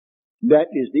That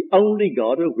is the only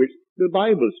God of which the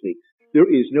Bible speaks. There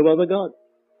is no other God.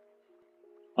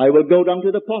 I will go down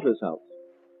to the potter's house.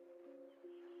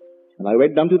 And I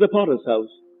went down to the potter's house,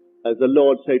 as the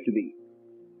Lord said to me.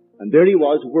 And there he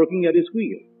was working at his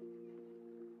wheel.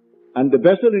 And the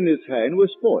vessel in his hand was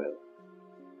spoiled.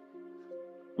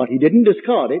 But he didn't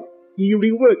discard it. He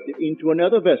reworked it into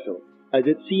another vessel, as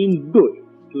it seemed good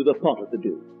to the potter to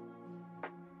do.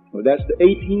 Well, that's the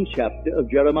 18th chapter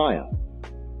of Jeremiah.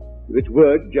 Which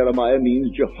word, Jeremiah,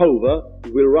 means Jehovah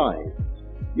will rise.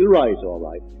 You'll rise all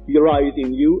right. He'll rise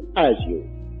in you as you.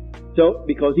 So,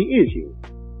 because he is you.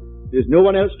 There's no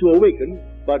one else to awaken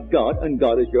but God, and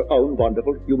God is your own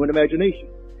wonderful human imagination.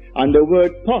 And the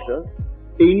word potter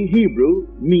in Hebrew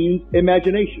means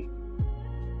imagination.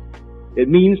 It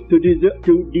means to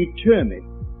determine.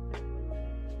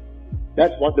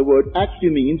 That's what the word actually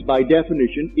means by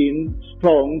definition in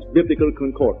Strong's Biblical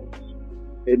Concordance.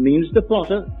 It means the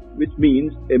potter, which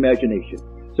means imagination.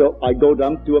 So I go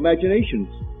down to imagination's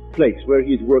place where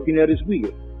he's working at his wheel.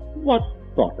 What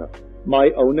potter? My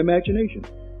own imagination.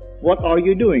 What are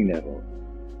you doing, Neville?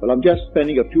 Well, I'm just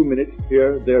spending a few minutes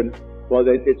here, there, while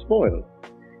it's spoiled.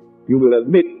 You will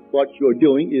admit what you're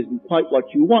doing isn't quite what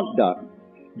you want done.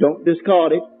 Don't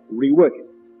discard it, rework it.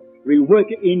 Rework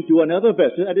it into another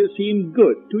vessel that it seems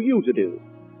good to you to do.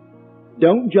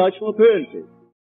 Don't judge for appearances.